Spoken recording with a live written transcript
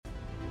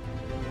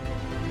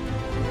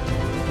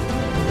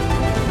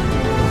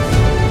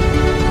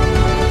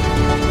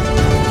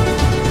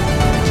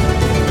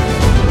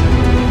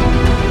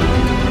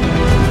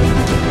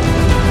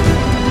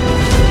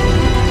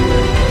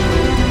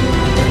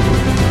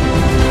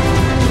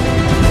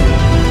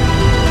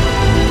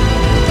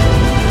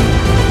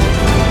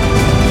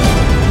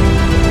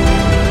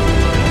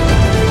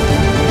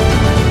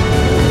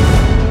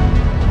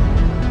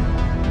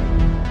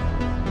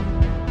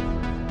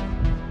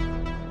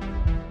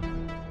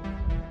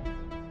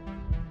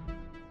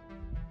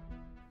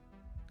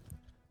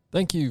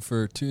Thank you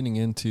for tuning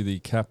in to the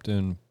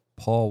Captain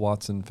Paul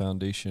Watson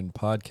Foundation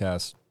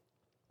podcast.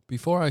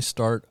 Before I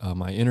start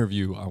my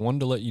interview, I wanted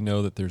to let you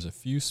know that there's a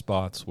few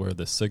spots where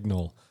the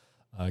signal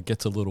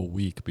gets a little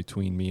weak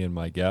between me and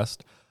my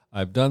guest.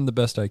 I've done the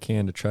best I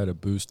can to try to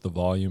boost the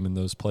volume in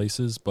those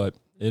places, but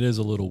it is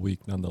a little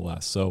weak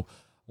nonetheless. So I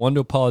wanted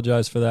to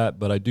apologize for that,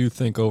 but I do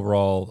think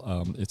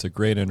overall it's a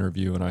great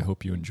interview and I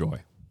hope you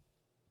enjoy.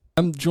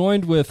 I'm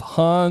joined with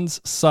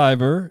Haans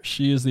Siver.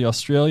 She is the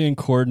Australian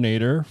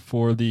coordinator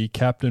for the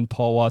Captain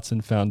Paul Watson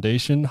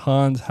Foundation.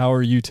 Haans, how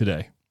are you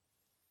today?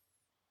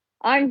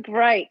 I'm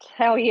great.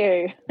 How are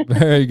you?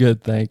 Very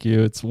good, thank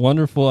you. It's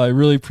wonderful. I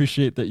really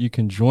appreciate that you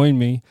can join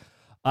me.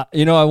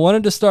 I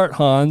wanted to start,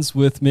 Haans,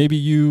 with maybe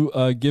you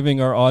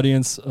giving our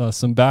audience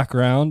some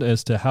background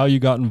as to how you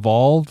got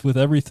involved with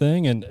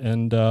everything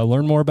and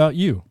learn more about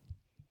you.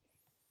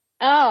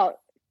 Oh,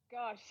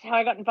 gosh, how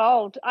I got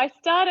involved. I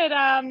started,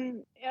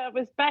 it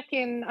was back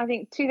in, I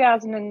think,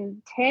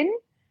 2010.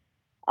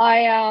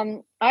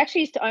 I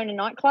actually used to own a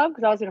nightclub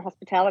because I was in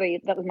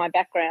hospitality. That was my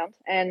background.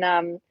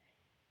 And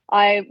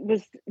I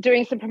was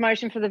doing some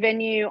promotion for the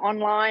venue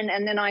online,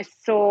 and then I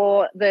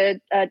saw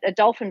a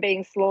dolphin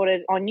being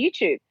slaughtered on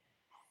YouTube.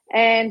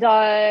 And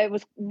I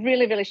was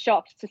really, really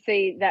shocked to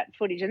see that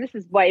footage. And this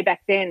is way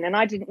back then. And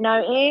I didn't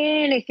know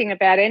anything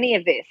about any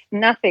of this,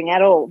 nothing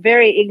at all.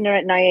 Very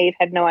ignorant, naive,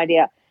 had no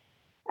idea.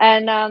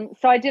 And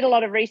so I did a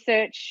lot of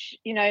research,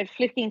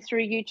 flicking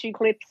through YouTube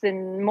clips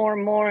and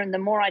more. And the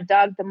more I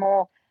dug, the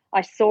more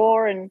I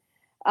saw. And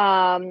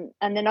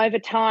then over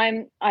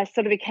time, I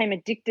sort of became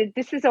addicted.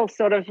 This is all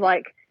sort of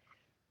like,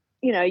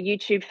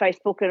 YouTube,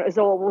 Facebook, and it was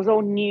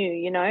all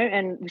new,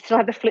 and we still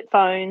had the flip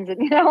phones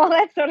and, all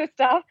that sort of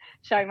stuff,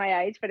 showing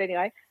my age, but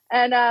anyway.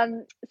 And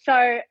so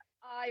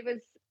I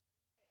just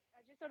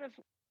sort of,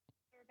 for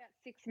about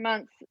 6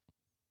 months,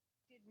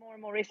 did more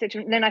and more research.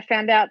 And then I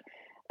found out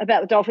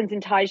about the dolphins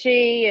in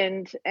Taiji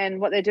and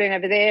what they're doing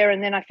over there.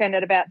 And then I found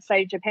out about,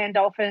 say, Japan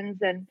dolphins,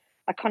 and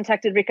I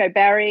contacted Rico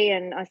Barry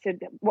and I said,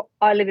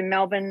 I live in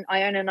Melbourne.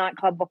 I own a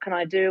nightclub. What can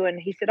I do? And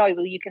he said, oh,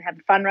 well, you can have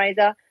a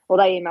fundraiser. Or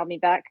they emailed me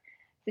back.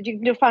 Said you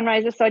can do a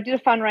fundraiser. So I did a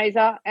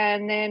fundraiser,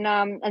 and then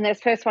and that's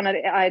the first one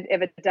I'd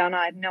ever done.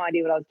 I had no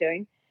idea what I was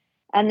doing.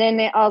 And then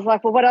I was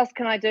like, well, what else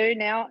can I do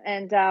now?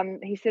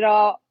 And he said,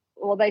 oh,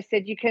 well, they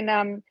said you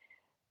can,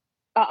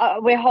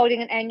 we're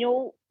holding an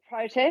annual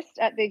protest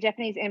at the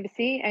Japanese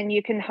embassy, and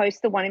you can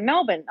host the one in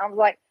Melbourne. I was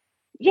like,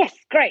 yes,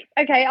 great.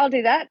 Okay, I'll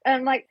do that. And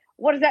I'm like,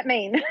 what does that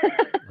mean?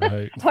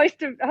 Right.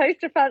 host a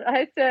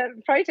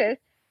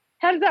protest.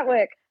 How does that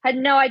work? I had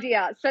no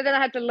idea. So then I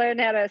had to learn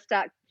how to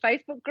start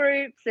Facebook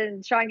groups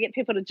and try and get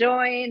people to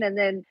join. And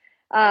then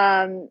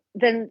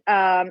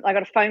I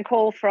got a phone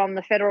call from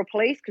the federal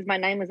police because my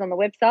name was on the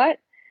website.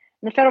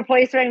 And the federal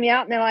police rang me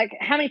up and they're like,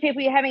 how many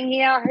people are you having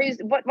here?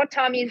 What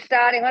time are you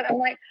starting? I'm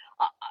like,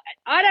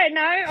 I don't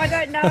know. I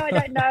don't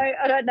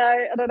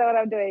know what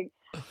I'm doing.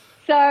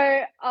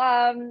 So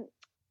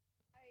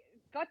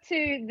got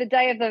to the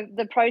day of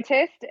the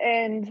protest,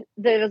 and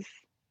there was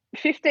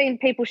 15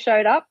 people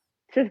showed up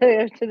to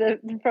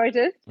the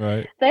protest.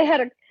 Right. They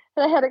had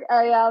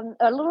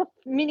a little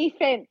mini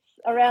fence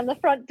around the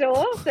front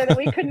door so that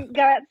we couldn't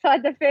go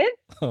outside the fence.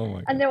 Oh my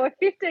God. And there were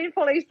 15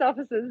 police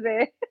officers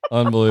there.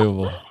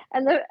 Unbelievable.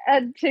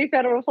 and 2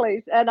 federal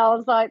police. And I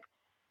was like,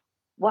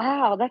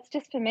 wow, that's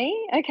just for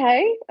me?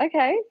 Okay,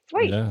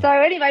 sweet. Yeah. So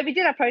anyway, we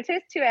did our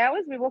protest, 2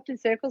 hours. We walked in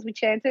circles, we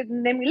chanted,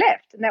 and then we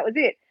left, and that was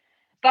it.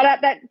 But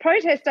at that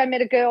protest, I met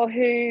a girl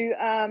who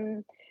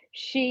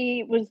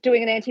she was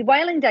doing an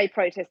anti-whaling day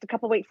protest a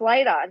couple of weeks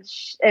later,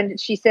 and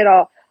she said,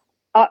 oh,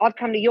 I've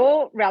come to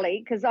your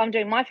rally because I'm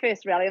doing my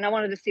first rally and I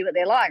wanted to see what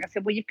they're like. I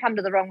said, well, you've come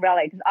to the wrong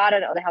rally because I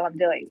don't know what the hell I'm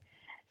doing.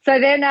 So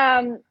then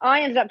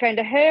I ended up going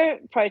to her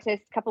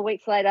protest a couple of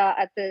weeks later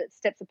at the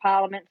steps of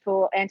Parliament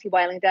for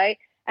anti-whaling day.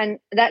 And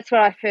that's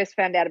where I first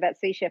found out about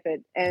Sea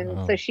Shepherd.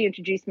 And so she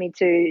introduced me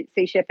to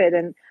Sea Shepherd,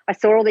 and I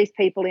saw all these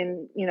people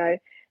in,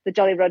 the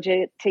Jolly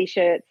Roger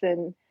T-shirts,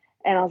 and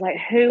I was like,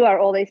 who are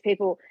all these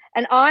people?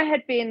 And I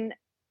had been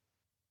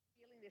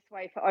feeling this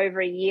way for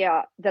over a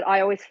year, that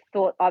I always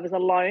thought I was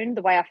alone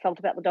the way I felt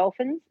about the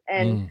dolphins.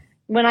 And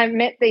when I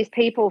met these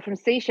people from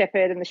Sea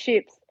Shepherd and the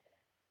ships,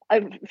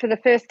 for the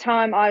first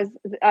time, I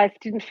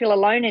didn't feel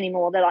alone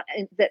anymore,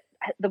 that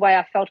the way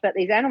I felt about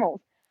these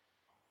animals.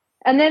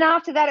 And then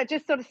after that, it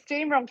just sort of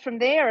steamrolled from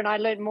there, and I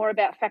learned more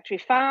about factory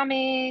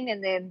farming.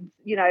 And then,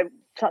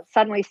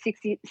 suddenly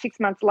 6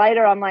 months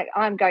later, I'm like,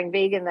 I'm going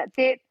vegan. That's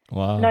it.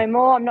 Wow. No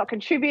more. I'm not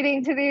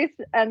contributing to this.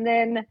 And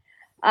then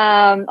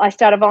I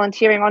started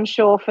volunteering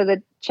onshore for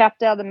the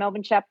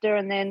Melbourne chapter,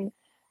 and then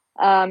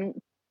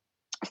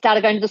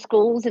started going to the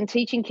schools and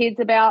teaching kids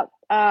about,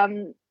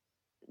 ocean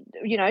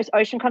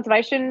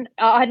conservation.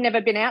 I had never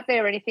been out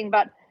there or anything,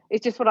 but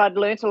it's just what I'd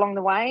learnt along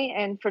the way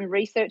and from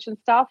research and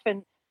stuff,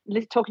 and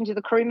talking to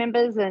the crew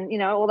members and,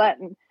 all that,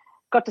 and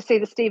got to see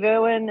the Steve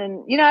Irwin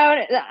and,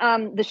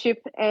 the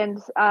ship. And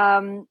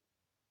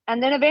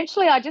then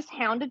eventually I just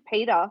hounded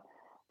Peter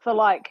for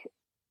like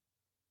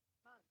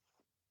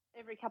months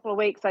every couple of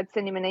weeks I'd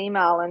send him an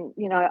email and,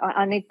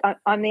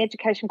 I'm the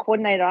education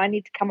coordinator. I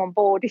need to come on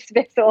board this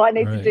vessel. I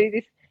need to do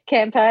this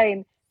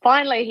campaign.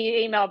 Finally,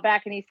 he emailed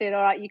back and he said,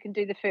 all right, you can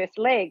do the first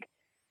leg,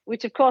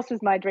 which of course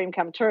was my dream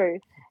come true.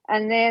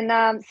 And then,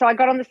 so I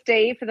got on the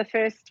Steve for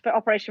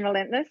Operation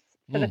Relentless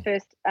for the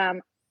first,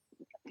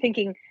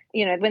 thinking,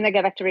 when they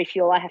go back to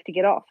refuel, I have to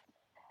get off.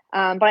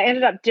 But I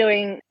ended up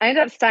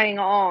staying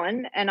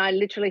on, and I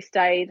literally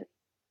stayed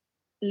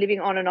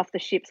living on and off the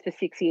ships for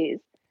 6 years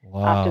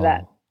after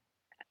that.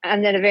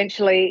 And then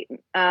eventually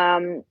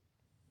I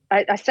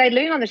stayed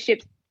living on the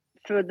ships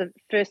for the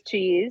first 2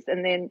 years,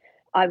 and then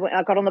I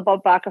got on the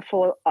Bob Barker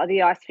for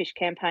the ice fish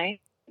campaign,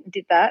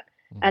 did that.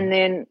 Mm-hmm. And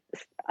then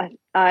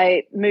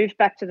I moved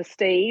back to the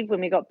Steve when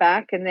we got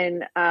back, and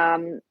then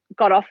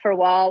got off for a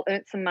while,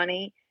 earned some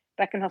money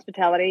back in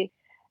hospitality.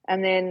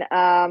 And then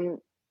I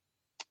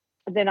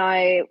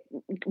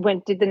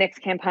did the next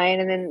campaign,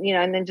 and then,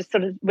 and then just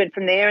sort of went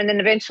from there. And then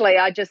eventually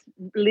I just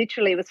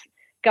literally was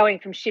going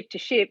from ship to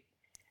ship,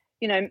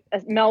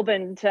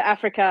 Melbourne to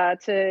Africa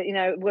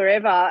to,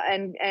 wherever,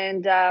 and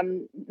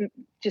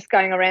just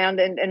going around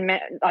and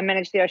I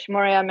managed the Ocean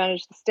Warrior, I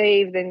managed the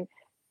Steve, then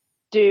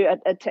do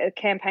a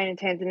campaign in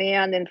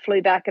Tanzania, and then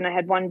flew back, and I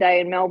had one day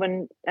in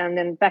Melbourne, and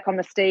then back on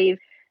the Steve,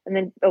 and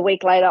then a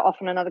week later off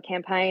on another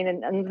campaign.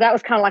 And that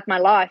was kind of like my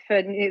life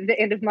at the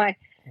end of my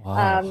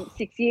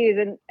 6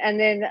 years. And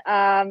then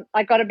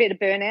I got a bit of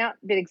burnout,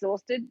 a bit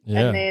exhausted,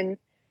 and then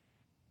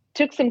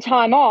took some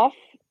time off.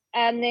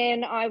 And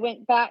then I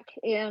went back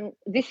in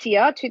this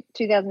year,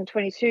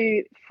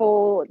 2022,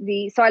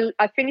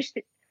 I finished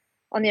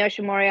on the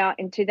Ocean Warrior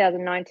in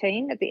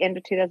 2019, at the end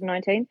of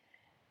 2019.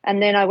 And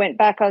then I went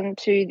back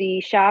onto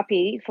the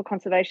Sharpie for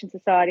Conservation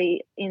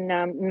Society in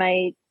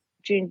May,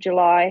 June,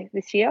 July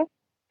this year.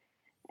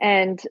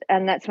 And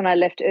that's when I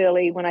left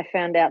early, when I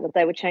found out that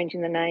they were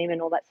changing the name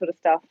and all that sort of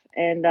stuff.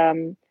 And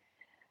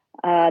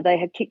they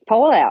had kicked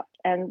Paul out.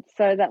 And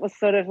so that was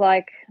sort of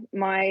like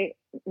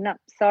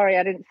sorry,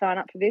 I didn't sign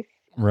up for this.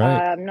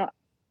 Right. I'm not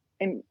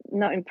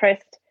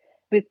impressed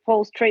with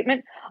Paul's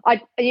treatment.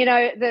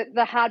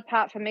 The hard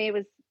part for me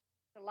was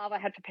the love I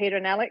had for Peter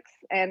and Alex,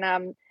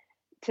 and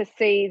to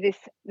see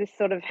this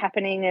sort of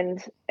happening,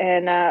 and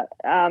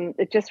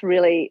it just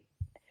really,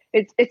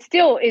 it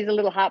still is a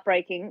little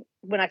heartbreaking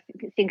when I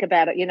think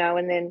about it,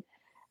 and then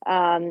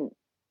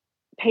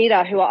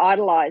Peter, who I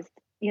idolized,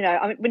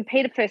 when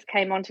Peter first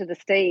came onto the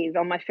Steve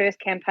on my first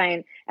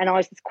campaign, and I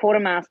was this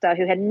quartermaster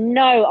who had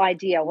no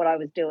idea what I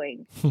was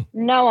doing,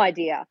 no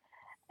idea.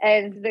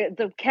 And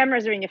the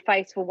cameras are in your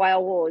face for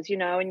whale wars,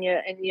 and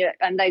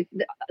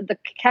the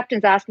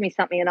captain's asking me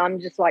something, and I'm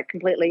just like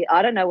completely,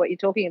 I don't know what you're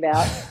talking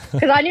about,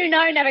 because I knew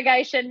no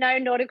navigation, no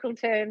nautical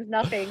terms,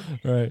 nothing.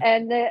 Right.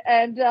 And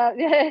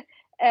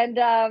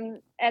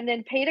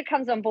then Peter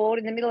comes on board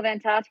in the middle of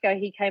Antarctica.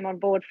 He came on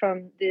board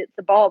from the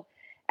Bob.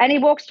 And he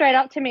walked straight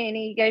up to me and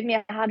he gave me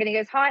a hug and he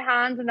goes, "Hi,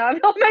 Haans." And I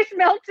almost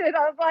melted.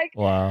 I was like,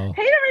 wow.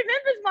 Peter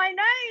remembers my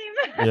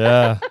name.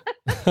 Yeah.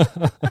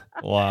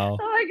 Wow.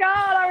 Oh, my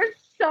God. I was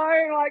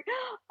so like,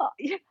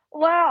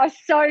 wow. I was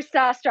so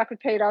starstruck with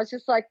Peter. I was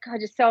just like, God,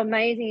 you're so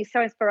amazing. You're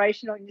so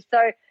inspirational.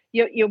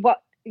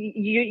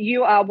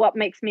 You are what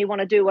makes me want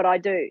to do what I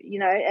do,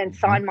 and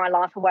sign my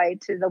life away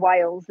to the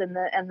whales and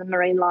the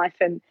marine life,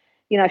 and,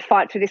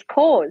 fight for this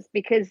cause,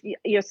 because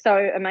you're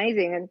so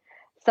amazing. And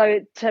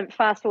so to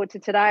fast forward to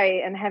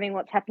today and having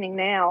what's happening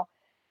now,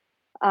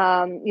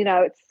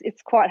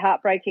 it's quite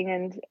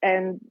heartbreaking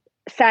and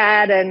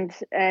sad and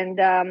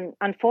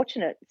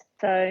unfortunate.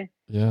 So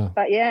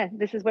but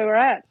this is where we're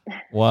at.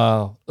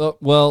 Wow.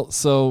 Well,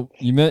 so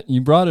you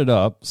brought it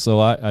up,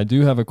 so I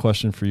do have a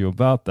question for you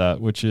about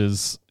that, which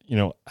is,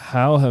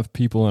 how have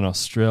people in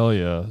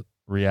Australia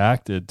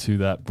reacted to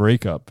that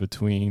breakup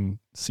between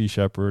Sea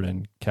Shepherd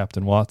and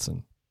Captain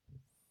Watson?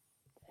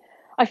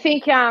 I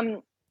think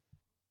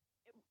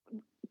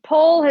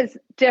Paul has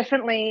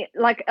definitely,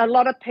 like a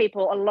lot of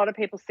people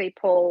see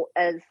Paul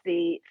as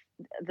the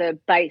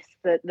base,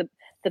 the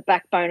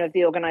backbone of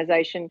the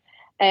organization,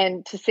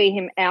 and to see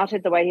him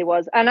outed the way he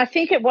was. And I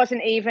think it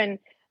wasn't even,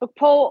 look,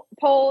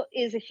 Paul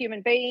is a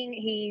human being.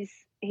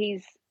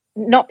 He's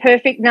not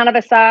perfect. None of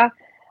us are.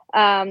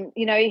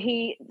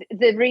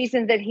 The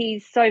reason that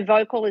he's so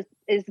vocal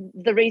is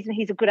the reason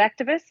he's a good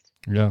activist.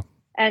 Yeah.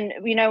 And,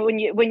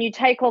 when you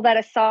take all that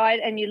aside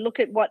and you look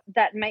at what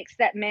that makes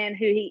that man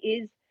who he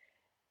is,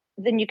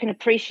 then you can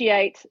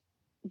appreciate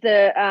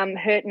the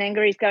hurt and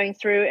anger he's going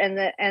through, and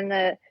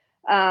the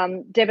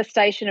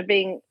devastation of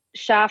being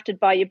shafted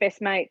by your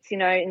best mates,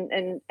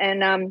 and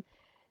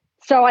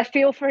so I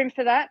feel for him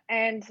for that,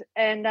 and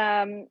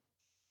I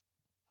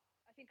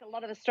think a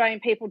lot of Australian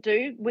people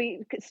do.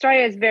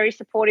 Australia is very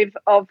supportive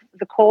of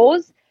the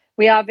cause.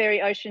 We are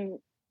very ocean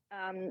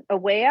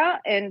aware,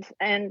 and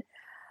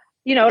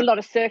a lot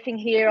of surfing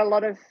here, a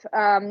lot of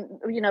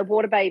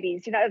water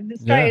babies.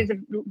 Australia is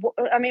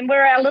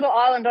we're our little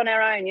island on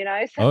our own,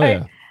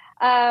 so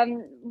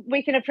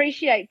we can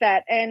appreciate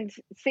that. And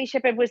Sea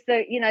Shepherd was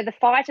the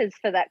fighters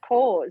for that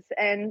cause,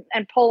 and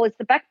Paul is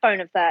the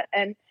backbone of that.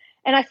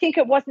 And I think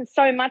it wasn't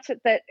so much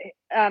that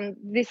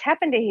this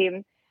happened to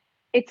him.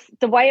 It's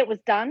the way it was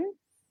done.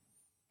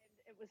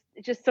 It was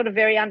just sort of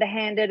very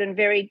underhanded and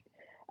very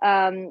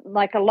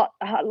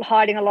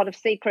hiding a lot of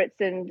secrets,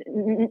 and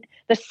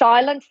the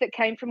silence that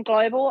came from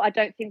Global, I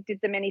don't think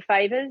did them any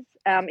favors,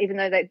 even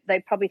though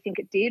they probably think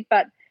it did.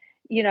 But,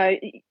 you know,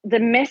 the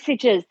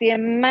messages, the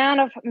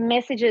amount of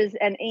messages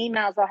and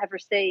emails I have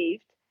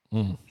received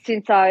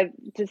since I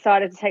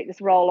decided to take this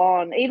role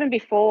on, even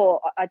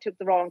before I took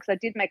the role on, because I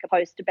did make a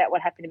post about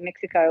what happened in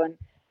Mexico, and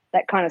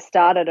that kind of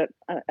started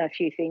a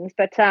few things.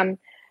 But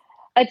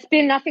it's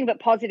been nothing but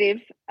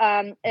positive.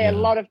 A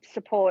lot of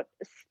support,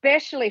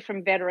 especially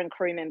from veteran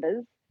crew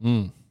members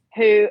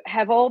who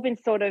have all been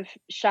sort of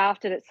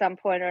shafted at some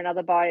point or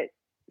another by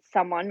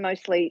someone,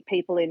 mostly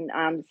people in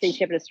Sea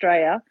Shepherd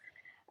Australia.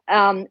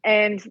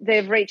 And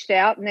they've reached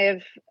out and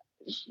they've,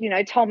 you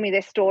know, told me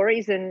their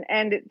stories, and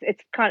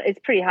it's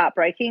pretty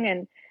heartbreaking.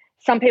 And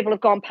some people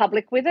have gone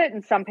public with it,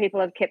 and some people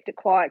have kept it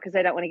quiet because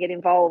they don't want to get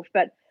involved.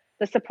 But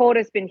the support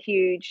has been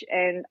huge,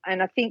 and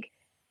I think,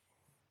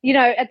 you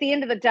know, at the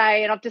end of the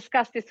day, and I've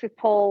discussed this with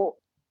Paul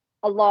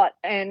a lot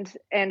and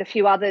a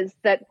few others,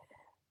 that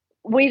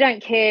we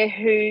don't care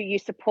who you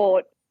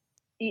support.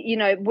 You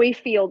know, we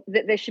feel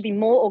that there should be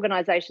more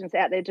organisations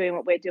out there doing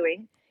what we're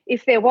doing.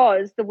 If there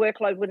was, the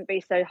workload wouldn't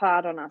be so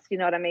hard on us. You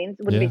know what I mean?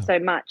 It wouldn't be so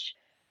much.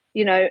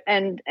 You know,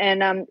 and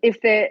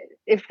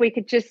if we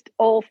could just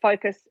all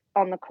focus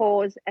on the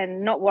cause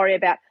and not worry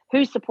about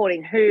who's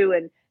supporting who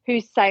and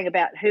who's saying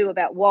about who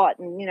about what,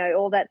 and, you know,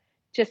 all that,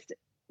 just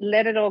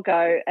let it all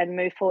go and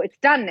move forward. It's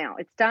done now.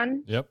 It's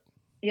done. Yep.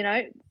 You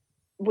know,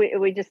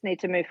 we just need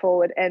to move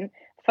forward and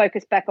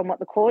focus back on what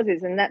the cause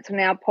is. And that's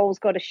now Paul's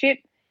got a ship,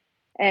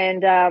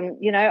 and,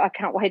 you know, I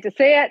can't wait to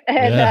see it.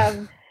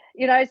 And,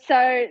 you know,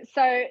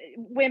 so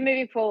we're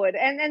moving forward.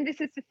 And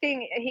this is the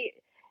thing.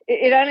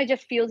 It only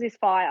just fuels his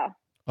fire.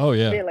 Oh,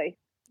 yeah. Really.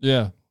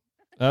 Yeah,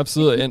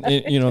 absolutely.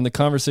 And, you know, in the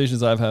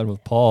conversations I've had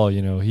with Paul,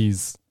 you know,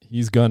 he's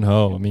gun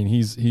ho. I mean,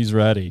 he's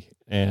ready.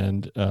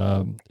 And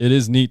it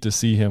is neat to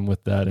see him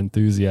with that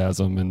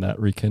enthusiasm and that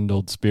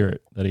rekindled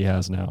spirit that he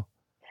has now.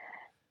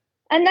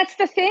 And that's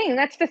the thing.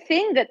 That's the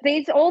thing, that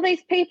all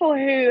these people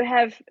who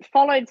have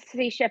followed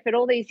Sea Shepherd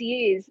all these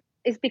years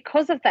is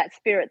because of that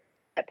spirit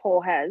that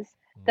Paul has,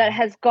 that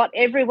has got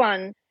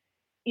everyone,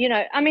 you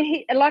know. I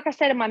mean, like I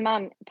said to my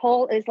mum,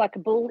 Paul is like a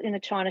bull in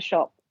a china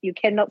shop. You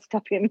cannot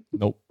stop him.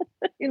 Nope.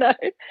 You know.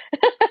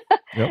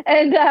 Yep.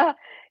 And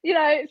you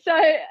know, so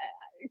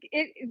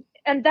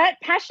and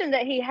that passion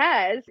that he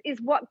has is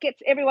what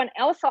gets everyone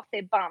else off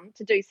their bum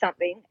to do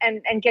something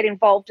and get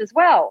involved as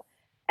well.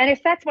 And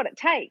if that's what it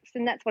takes,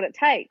 then that's what it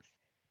takes.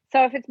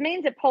 So if it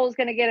means that Paul's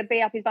going to get a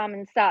bee up his bum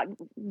and start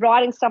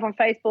writing stuff on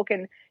Facebook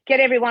and get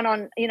everyone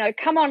on, you know,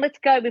 come on, let's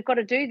go, we've got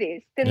to do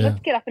this, then let's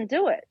get up and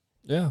do it.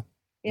 Yeah.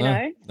 You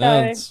know? So,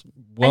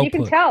 and you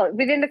can tell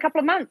within a couple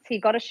of months he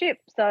got a ship.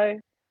 So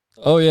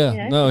oh yeah, you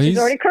know, no, he's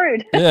already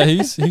crewed. Yeah,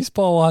 he's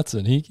Paul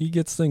Watson. He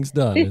gets things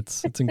done.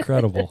 It's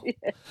incredible.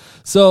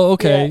 So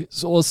okay,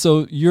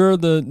 so you're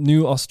the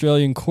new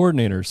Australian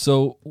coordinator.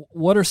 So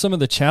what are some of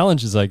the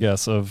challenges, I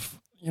guess, of,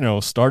 you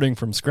know, starting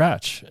from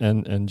scratch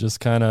and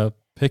just kind of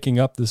picking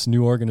up this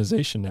new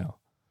organization now?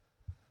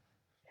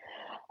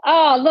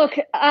 Oh, look,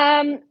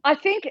 I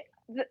think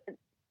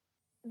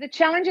the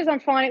challenges I'm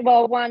finding.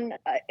 Well, one,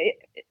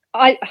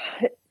 I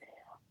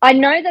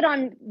know that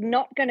I'm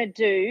not going to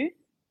do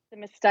the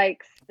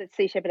mistakes that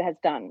Sea Shepherd has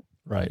done.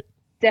 Right.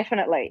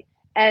 Definitely.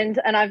 And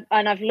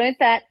I've learned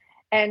that.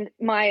 And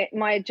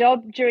my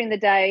job during the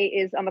day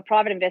is I'm a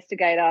private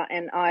investigator,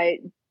 and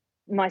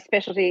my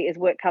specialty is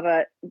work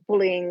cover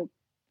bullying,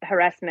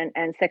 harassment,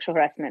 and sexual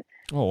harassment.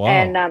 Oh wow.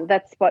 And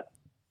that's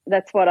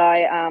what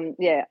I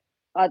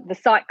the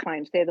site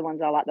claims, they're the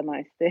ones I like the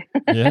most.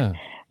 Yeah.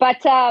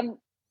 But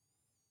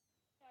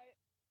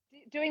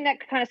doing that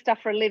kind of stuff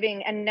for a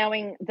living and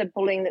knowing the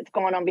bullying that's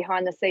gone on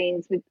behind the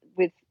scenes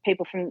with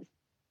people from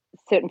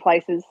certain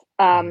places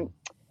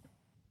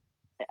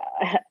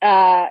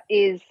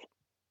is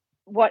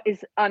what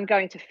I'm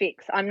going to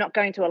fix. I'm not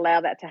going to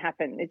allow that to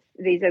happen.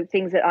 These are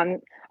things that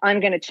I'm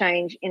going to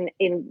change in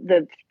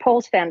the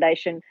Paul's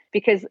Foundation,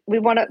 because we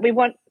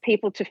want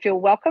people to feel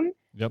welcome.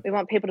 Yep. We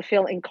want people to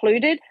feel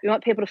included. We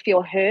want people to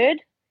feel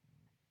heard.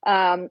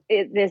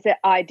 There's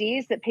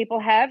ideas that people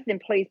have, then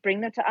please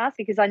bring them to us,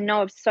 because I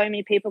know of so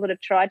many people that have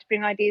tried to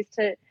bring ideas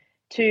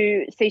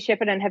to Sea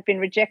Shepherd and have been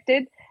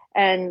rejected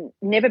and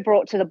never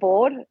brought to the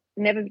board,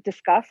 never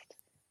discussed.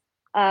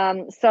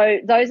 So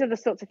those are the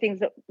sorts of things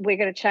that we're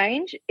going to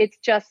change. It's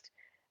just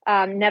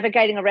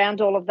navigating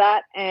around all of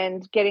that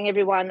and getting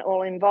everyone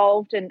all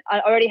involved. And I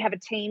already have a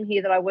team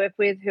here that I work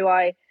with who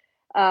are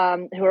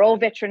all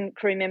veteran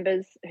crew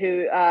members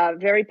who are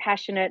very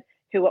passionate,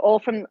 who are all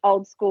from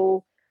old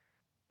school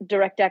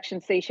direct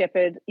action Sea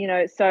Shepherd, you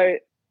know. So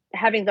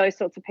having those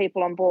sorts of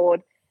people on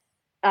board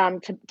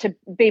to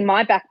be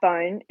my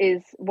backbone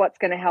is what's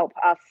going to help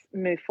us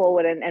move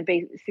forward and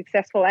be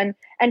successful and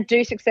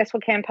do successful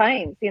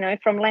campaigns,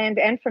 from land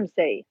and from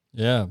sea.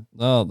 Yeah.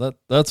 Oh,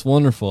 that's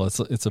wonderful.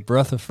 It's a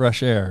breath of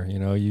fresh air.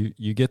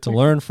 You get to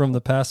learn from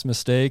the past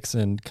mistakes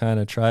and kind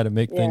of try to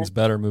make things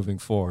better moving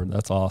forward.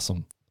 That's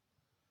awesome.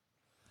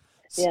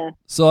 Yeah.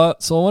 So I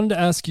wanted to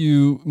ask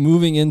you,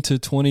 moving into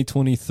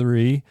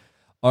 2023,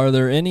 are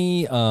there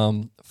any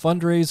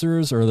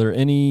fundraisers? Are there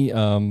any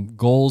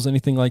goals,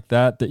 anything like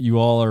that you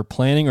all are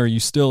planning? Or are you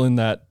still in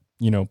that,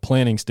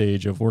 planning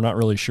stage of we're not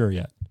really sure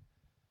yet?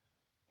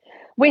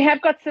 We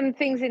have got some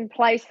things in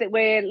place that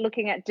we're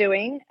looking at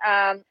doing.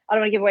 I don't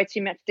want to give away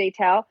too much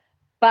detail,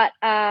 but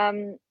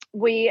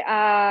we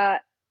are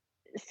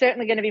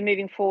certainly going to be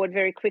moving forward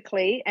very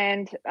quickly.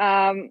 And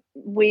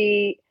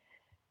we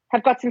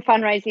have got some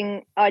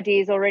fundraising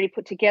ideas already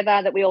put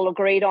together that we all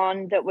agreed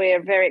on, that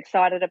we're very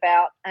excited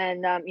about.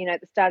 And, at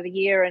the start of the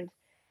year.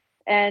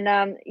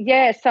 So,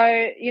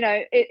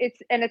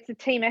 it's a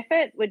team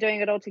effort. We're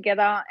doing it all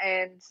together,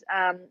 and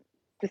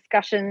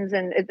discussions,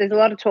 and there's a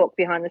lot of talk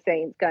behind the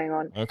scenes going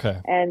on. Okay.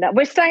 And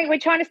we're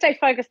trying to stay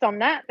focused on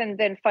that, and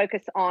then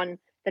focus on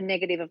the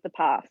negative of the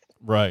past.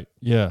 Right.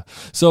 Yeah.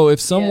 So if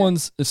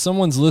someone's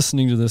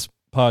listening to this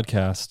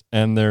podcast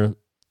and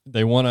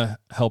they want to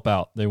help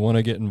out, they want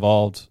to get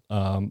involved,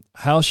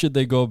 how should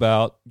they go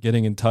about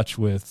getting in touch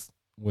with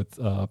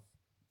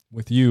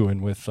you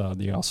and with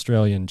the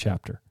Australian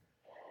chapter?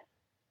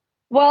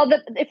 Well,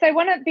 if they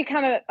want to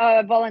become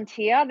a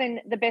volunteer, then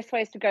the best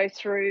way is to go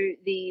through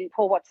the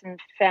Paul Watson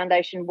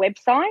Foundation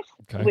website,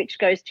 which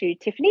goes to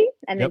Tiffany,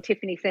 and then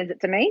Tiffany sends it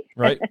to me.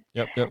 Right.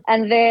 Yep.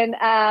 And then,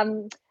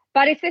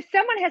 but if there's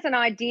someone has an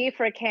idea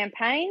for a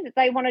campaign that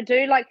they want to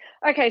do,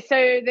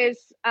 so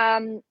there's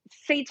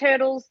sea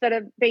turtles that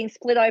are being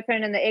split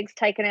open and the eggs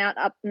taken out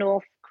up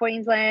north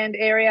Queensland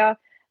area.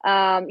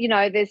 I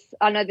know there's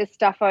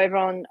stuff over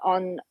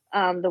on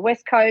the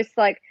West Coast,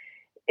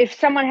 if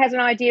someone has an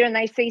idea and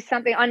they see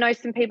something, I know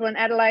some people in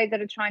Adelaide that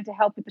are trying to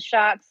help with the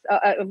sharks,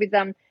 with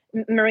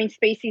marine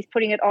species,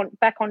 putting it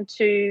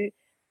onto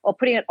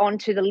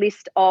the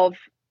list of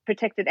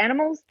protected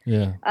animals.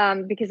 Yeah.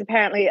 Because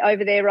apparently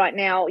over there right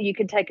now, you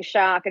can take a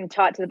shark and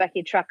tie it to the back of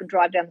your truck and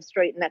drive down the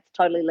street, and that's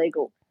totally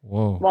legal.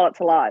 Whoa. While it's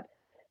alive.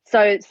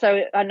 So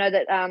I know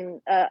that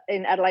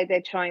in Adelaide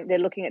they're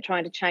looking at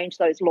trying to change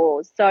those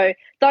laws. So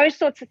those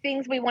sorts of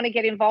things we want to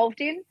get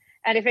involved in.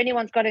 And if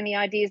anyone's got any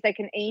ideas, they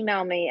can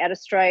email me at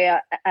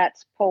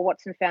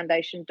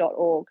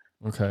australia@paulwatsonfoundation.org.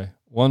 Okay,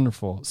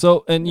 wonderful.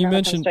 So, and you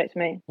mentioned, straight to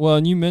me. Well,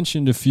 and you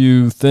mentioned a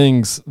few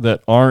things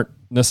that aren't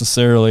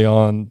necessarily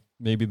on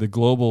maybe the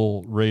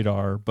global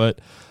radar, but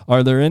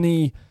are there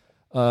any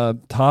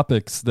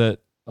topics that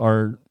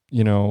are,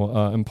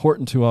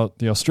 important to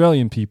the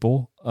Australian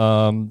people,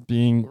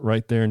 being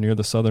right there near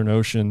the Southern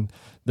Ocean,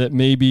 that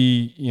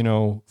maybe,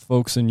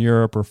 folks in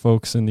Europe or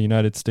folks in the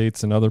United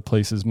States and other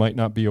places might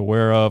not be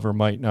aware of or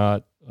might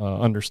not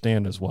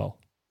understand as well?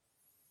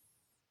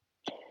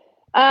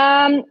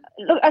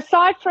 Look,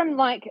 aside from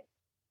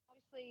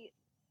obviously,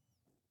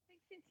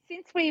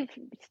 since we've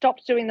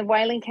stopped doing the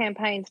whaling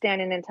campaigns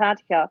down in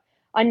Antarctica,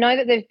 I know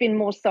that there's been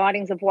more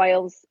sightings of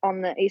whales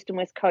on the east and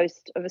west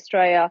coast of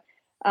Australia,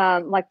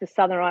 like the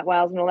southern right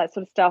whales and all that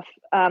sort of stuff.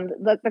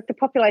 The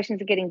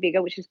populations are getting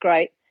bigger, which is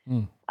great.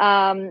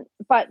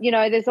 But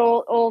there's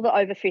all the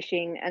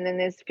overfishing, and then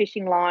there's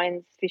fishing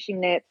lines, fishing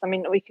nets. I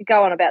mean, we could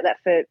go on about that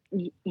for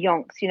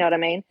yonks, you know what I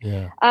mean?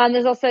 Yeah.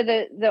 There's also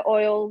the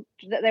oil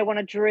that they want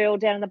to drill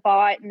down in the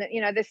Bight, and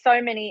there's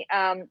so many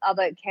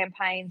other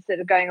campaigns that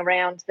are going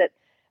around that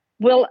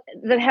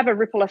have a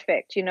ripple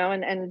effect,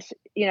 and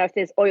if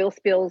there's oil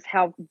spills,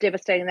 how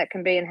devastating that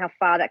can be and how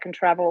far that can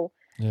travel,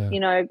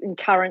 in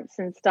currents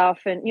and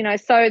stuff, and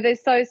so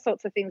there's those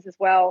sorts of things as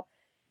well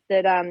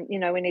that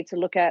we need to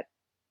look at.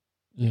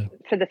 Yeah.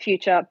 For the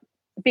future,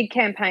 big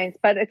campaigns,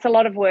 but it's a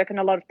lot of work and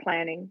a lot of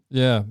planning.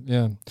 Yeah.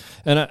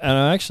 And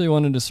I actually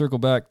wanted to circle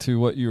back to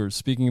what you were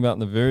speaking about in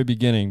the very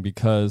beginning,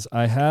 because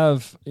I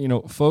have,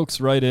 folks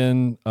write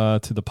in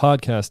to the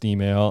podcast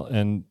email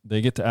and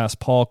they get to ask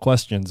Paul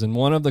questions. And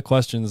one of the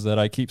questions that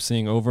I keep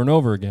seeing over and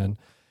over again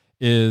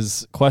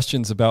is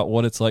questions about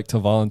what it's like to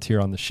volunteer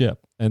on the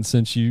ship. And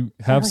since you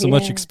have so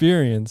much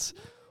experience,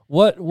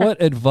 what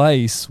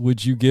advice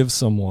would you give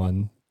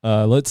someone?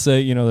 Let's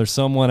say, there's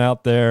someone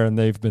out there and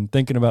they've been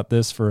thinking about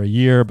this for a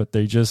year, but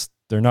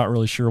they're not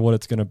really sure what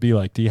it's going to be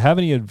like. Do you have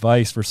any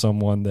advice for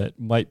someone that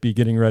might be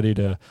getting ready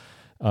to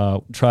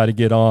try to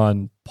get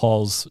on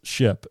Paul's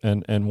ship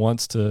and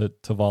wants to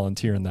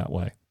volunteer in that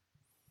way?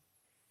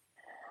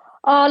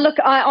 Oh, look,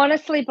 I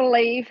honestly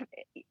believe,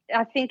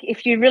 I think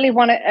if you really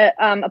want to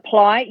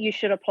apply, you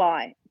should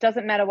apply.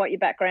 Doesn't matter what your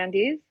background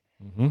is.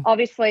 Mm-hmm.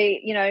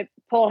 Obviously,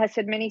 Paul has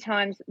said many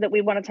times that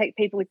we want to take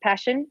people with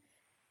passion.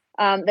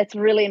 That's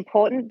really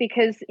important,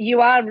 because you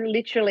are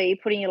literally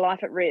putting your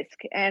life at risk,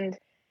 and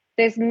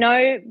there's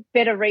no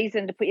better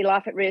reason to put your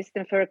life at risk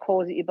than for a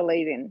cause that you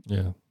believe in.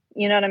 Yeah.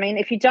 You know what I mean?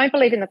 If you don't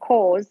believe in the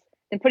cause,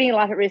 then putting your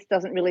life at risk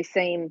doesn't really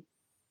seem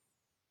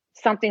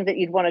something that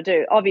you'd want to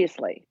do,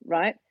 obviously,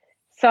 right?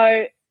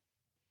 So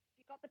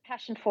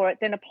passion for it,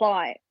 then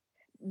apply.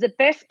 The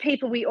best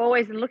people we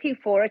always are looking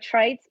for are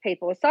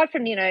tradespeople, aside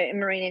from,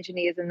 marine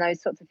engineers and those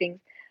sorts of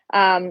things.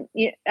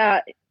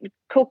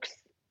 Cooks,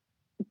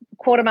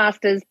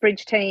 quartermasters,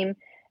 bridge team,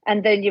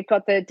 and then you've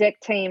got the deck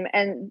team.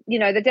 And,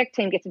 the deck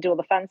team gets to do all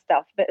the fun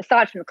stuff. But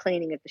aside from the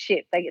cleaning of the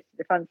ship, they get to do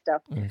the fun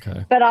stuff.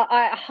 Okay. But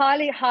I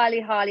highly,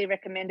 highly, highly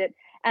recommend it.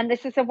 And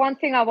this is the one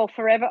thing I will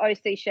forever owe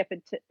Sea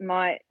Shepherd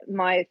my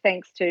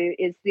thanks to,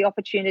 is the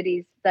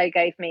opportunities they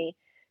gave me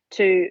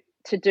to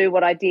do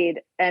what I did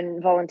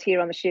and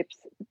volunteer on the ships,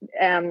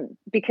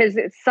 because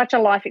it's such a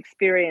life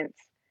experience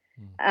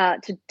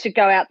to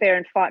go out there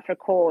and fight for a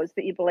cause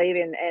that you believe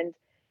in and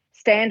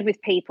stand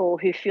with people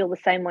who feel the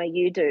same way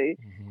you do.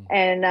 Mm-hmm.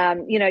 And,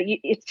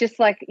 it's just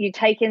like you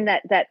take in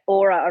that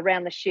aura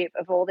around the ship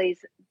of all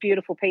these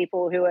beautiful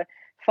people who are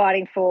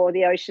fighting for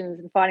the oceans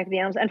and fighting for the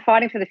animals and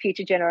fighting for the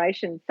future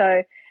generations.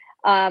 So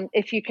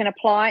if you can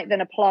apply, then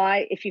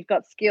apply. If you've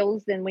got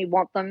skills, then we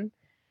want them.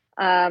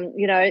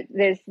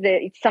 There's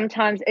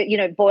sometimes,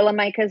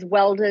 boilermakers,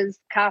 welders,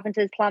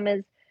 carpenters,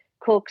 plumbers,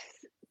 cooks,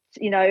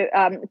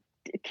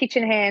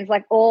 kitchen hands,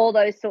 like all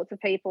those sorts of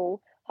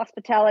people,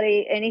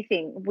 hospitality,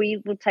 anything,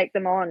 we will take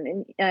them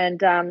on.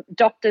 And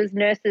doctors,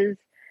 nurses,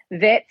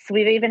 vets.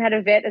 We've even had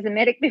a vet as a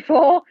medic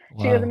before.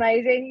 Wow. She was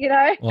amazing,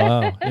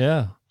 Wow,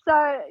 yeah.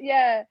 So,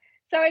 yeah.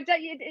 So,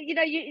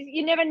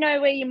 you never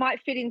know where you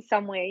might fit in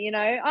somewhere,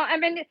 I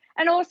mean,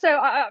 and also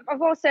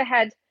I've also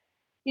had,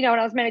 when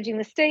I was managing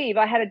the Steve,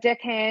 I had a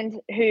deckhand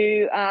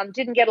who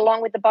didn't get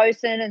along with the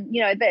bosun, and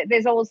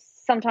there's always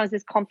sometimes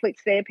there's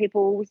conflicts there.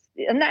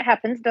 And that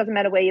happens. Doesn't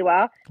matter where you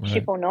are, right,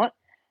 ship or not.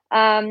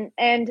 And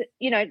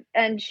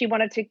she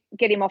wanted to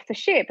get him off the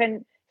ship,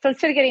 and so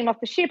instead of getting him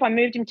off the ship, I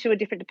moved him to a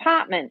different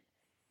department,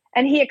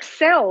 and he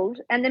excelled,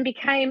 and then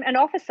became an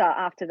officer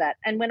after that,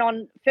 and went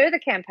on further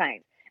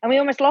campaigns. And we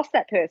almost lost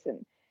that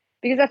person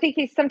because I think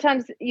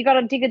sometimes you got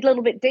to dig a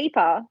little bit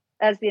deeper.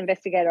 As the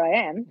investigator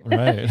I am,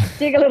 right.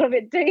 Dig a little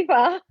bit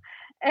deeper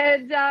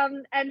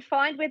and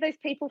find where those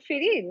people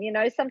fit in.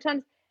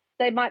 Sometimes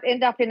they might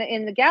end up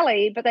in the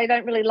galley, but they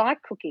don't really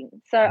like cooking.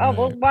 So, right.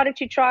 Well, why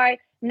don't you try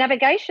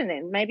navigation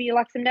then? Maybe you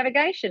like some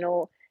navigation,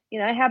 or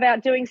how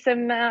about doing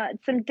some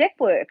deck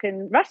work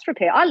and rust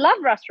repair? I love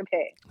rust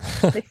repair.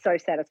 It's so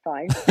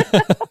satisfying.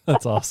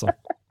 That's awesome.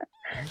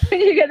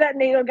 When you get that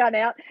needle gun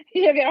out,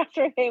 you get rust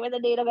repair with a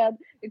needle gun.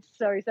 It's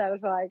so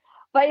satisfying.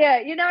 But yeah,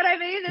 you know what I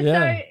mean?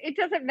 It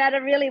doesn't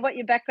matter really what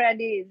your background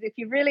is. If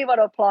you really want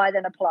to apply,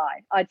 then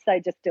apply. I'd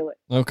say just do it.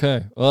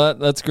 Okay. Well,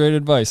 that's great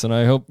advice. And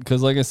I hope,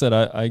 because like I said,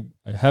 I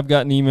have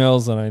gotten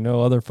emails, and I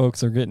know other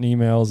folks are getting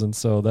emails. And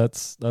so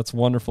that's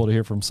wonderful to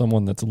hear from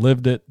someone that's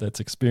lived it,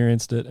 that's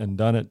experienced it and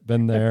done it,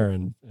 been there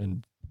and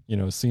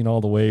seen all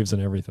the waves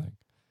and everything.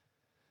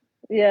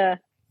 Yeah.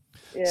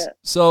 Yeah.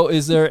 So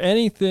is there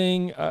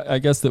anything, I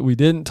guess, that we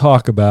didn't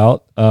talk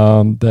about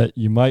that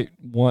you might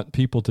want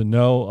people to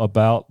know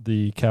about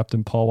the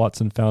Captain Paul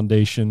Watson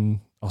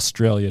Foundation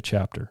Australia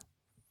chapter?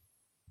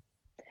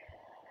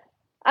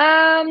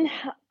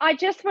 I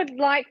just would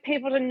like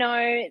people to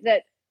know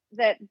that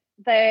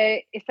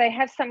if they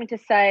have something to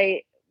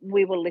say,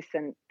 we will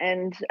listen.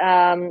 And,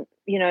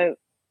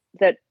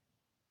 that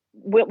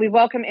we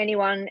welcome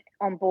anyone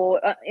on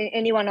board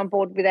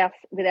with our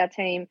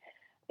team.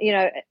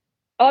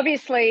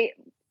 Obviously,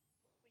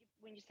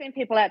 when you send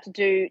people out to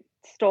do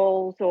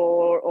stalls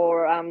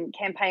or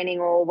campaigning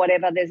or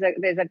whatever, there's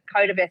a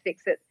code of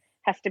ethics that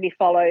has to be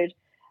followed.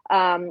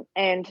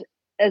 And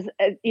as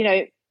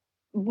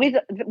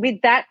with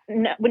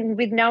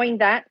knowing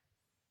that,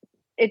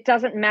 it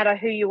doesn't matter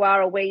who you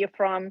are or where you're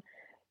from,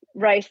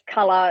 race,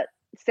 color,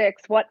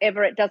 sex,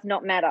 whatever. It does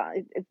not matter.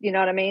 You know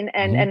what I mean?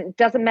 And Mm-hmm. and it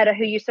doesn't matter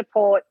who you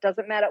support.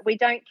 Doesn't matter. We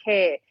don't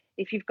care.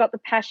 If you've got the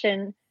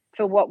passion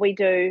for what we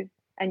do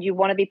and you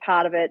want to be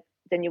part of it,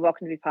 then you're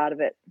welcome to be part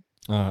of it.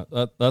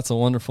 That's a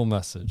wonderful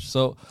message.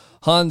 So,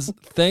 Haans,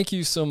 thank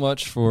you so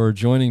much for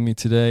joining me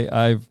today.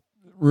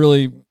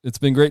 It's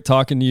been great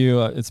talking to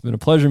you. It's been a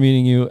pleasure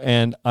meeting you,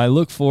 and I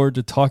look forward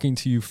to talking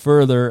to you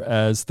further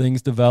as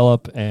things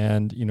develop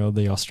and,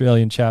 the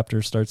Australian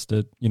chapter starts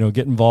to,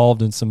 get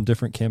involved in some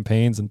different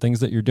campaigns and things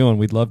that you're doing.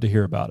 We'd love to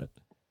hear about it.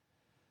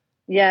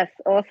 Yes,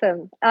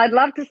 awesome. I'd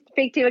love to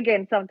speak to you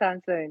again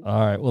sometime soon. All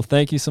right. Well,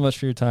 thank you so much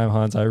for your time,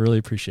 Haans. I really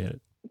appreciate it.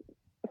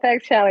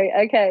 Thanks, Charlie.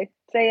 Okay.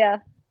 See ya.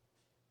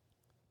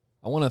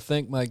 I want to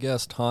thank my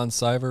guest, Haans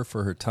Siver,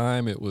 for her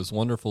time. It was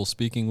wonderful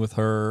speaking with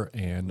her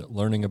and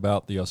learning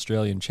about the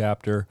Australian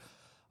chapter.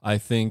 I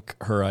think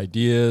her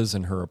ideas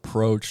and her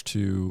approach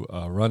to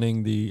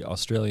running the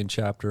Australian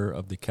chapter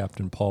of the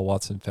Captain Paul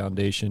Watson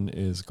Foundation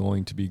is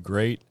going to be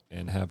great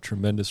and have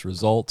tremendous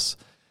results.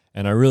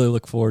 And I really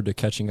look forward to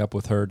catching up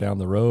with her down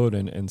the road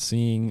and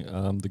seeing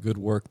the good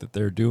work that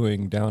they're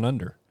doing down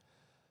under.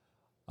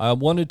 I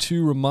wanted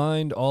to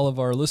remind all of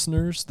our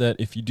listeners that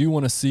if you do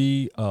want to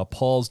see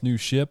Paul's new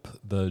ship,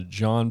 the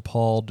John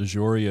Paul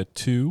DeJoria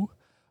II,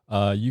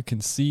 you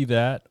can see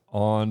that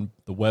on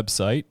the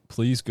website.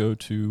 Please go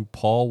to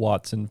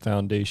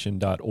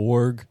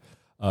paulwatsonfoundation.org.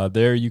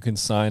 There you can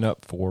sign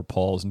up for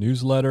Paul's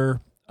newsletter.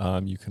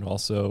 You can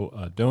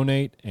also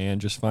donate and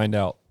just find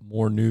out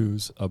more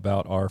news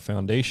about our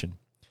foundation.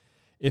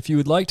 If you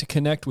would like to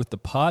connect with the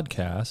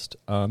podcast,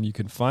 you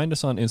can find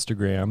us on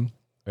Instagram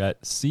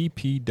at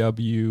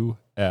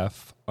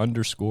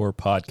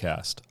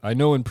CPWF_podcast. I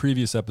know in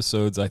previous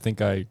episodes, I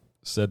think I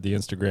said the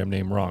Instagram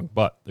name wrong,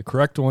 but the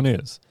correct one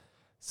is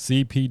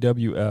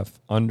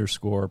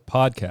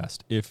CPWF_podcast.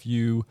 If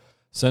you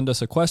send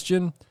us a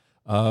question,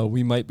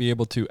 we might be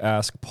able to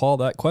ask Paul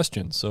that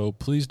question. So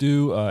please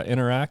do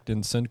interact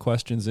and send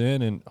questions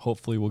in, and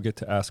hopefully we'll get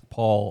to ask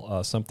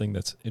Paul something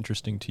that's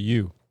interesting to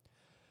you.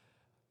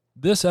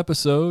 This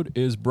episode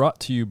is brought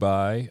to you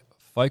by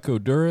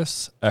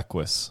Phycoduris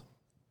equus.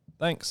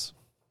 Thanks.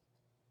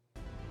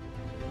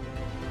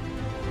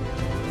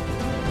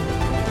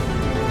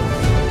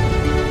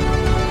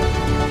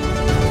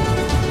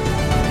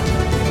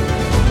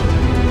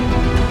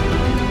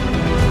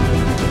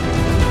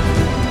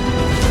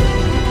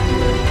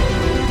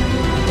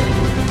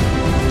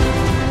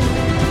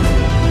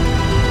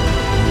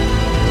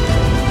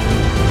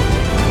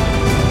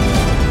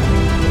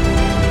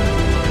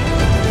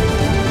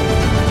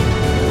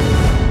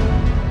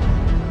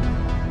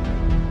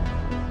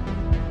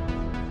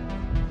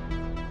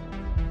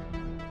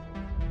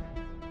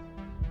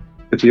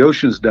 If the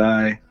oceans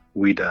die,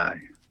 we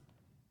die.